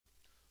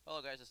Hello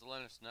guys, it's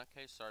Linux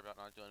Nutcase. Sorry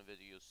about not doing a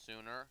video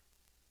sooner.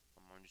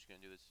 I'm just gonna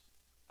do this.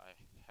 I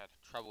had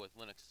trouble with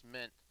Linux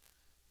Mint,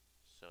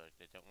 so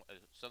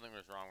something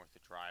was wrong with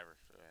the driver,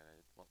 and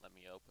it won't let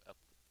me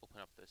open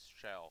up this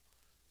shell.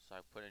 So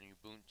I put in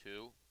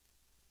Ubuntu.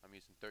 I'm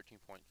using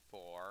 13.4.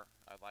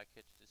 I like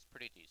it. It's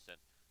pretty decent.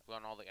 I've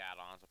got all the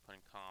add-ons. I put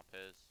in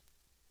compiz,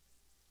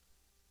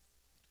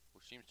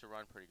 which seems to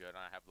run pretty good.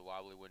 And I have the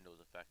wobbly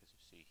windows effect, as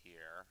you see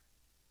here,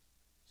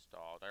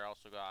 installed. I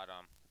also got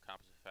the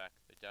compiz effect,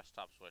 the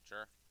desktop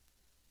switcher,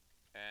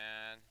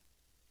 and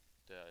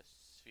the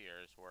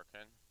sphere is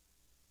working.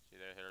 See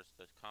there's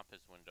the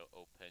compiz window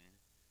open.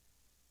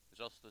 There's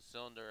also the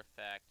cylinder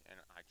effect,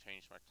 and I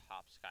changed my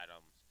top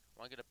skydomes.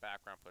 I want to get a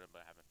background put in,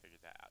 but I haven't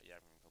figured that out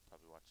yet. I'm gonna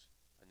probably watch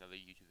another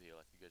YouTube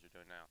video like you guys are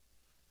doing now.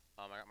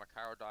 I got my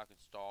Cairo dock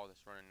installed.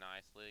 It's running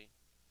nicely.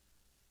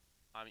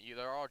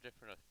 There are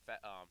different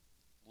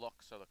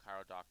looks of the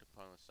Cairo dock to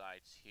put on the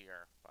sides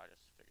here, but I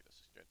just figured this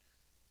is good.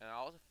 And I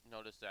also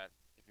noticed that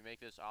if you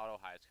make this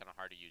auto hide, it's kind of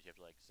hard to use. You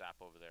have to like zap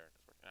over there.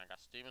 And I got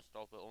Steam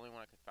installed, but the only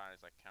one I could find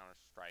is like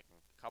Counter-Strike, and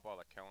a couple of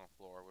the Killing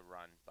Floor would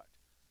run, but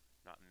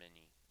not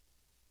many.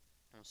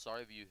 I'm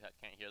sorry if you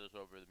can't hear this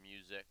over the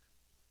music.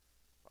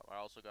 But I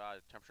also got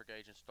a temperature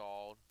gauge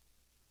installed,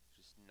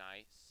 which is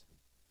nice.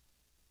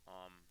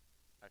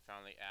 I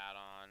found the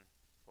add-on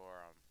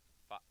for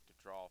to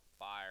draw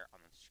fire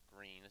on the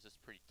screen. This is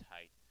pretty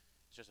tight.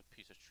 It's just a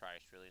piece of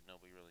trash, really.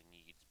 Nobody really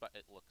needs, but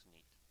it looks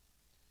neat.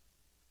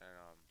 And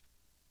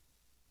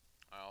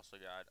I also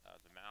got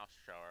the mouse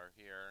shower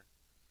here.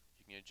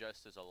 You can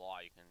adjust this a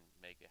lot. You can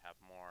make it have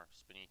more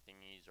spinny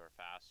thingies, or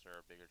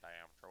faster, or bigger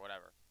diameter, or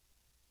whatever.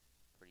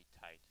 Pretty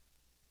tight.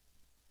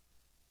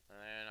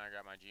 And then I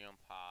got my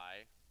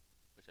GMPI,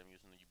 which I'm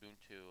using the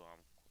Ubuntu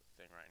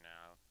thing right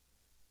now.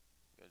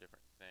 Go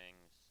different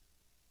things.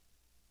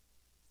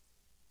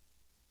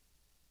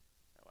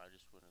 I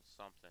just went in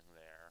something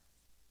there.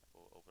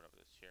 We'll open up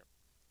this here.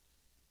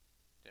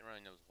 Didn't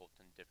really know it was a whole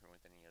ton different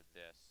with any of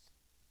this.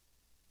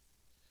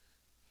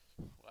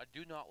 What I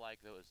do not like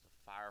though is the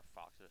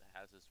Firefox. It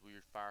has this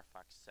weird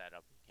Firefox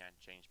setup. You can't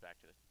change back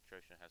to the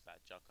configuration. It has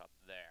that junk up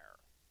there.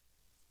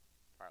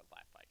 Part of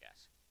life, I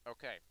guess.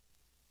 Okay.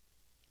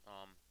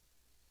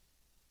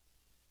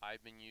 I've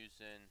been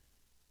using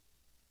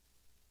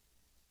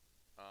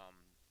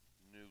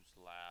News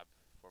Lab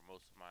for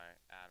most of my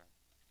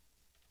add-ons.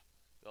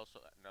 You also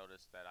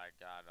noticed that I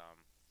got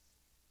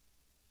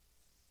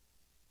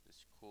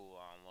this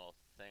cool little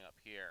thing up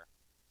here.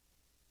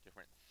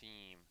 Different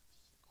theme.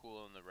 It's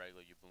cooler than the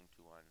regular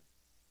Ubuntu one.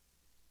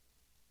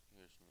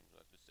 Here's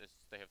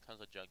they have tons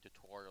of junk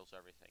tutorials,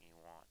 everything you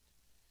want.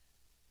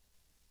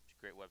 It's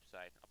a great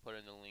website. I'll put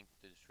in the link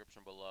in the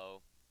description below.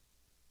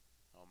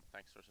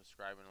 Thanks for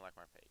subscribing and like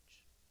my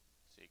page.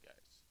 See you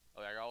guys.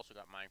 Oh, I also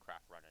got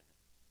Minecraft running.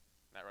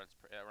 That runs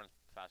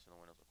faster than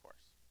Windows, of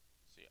course.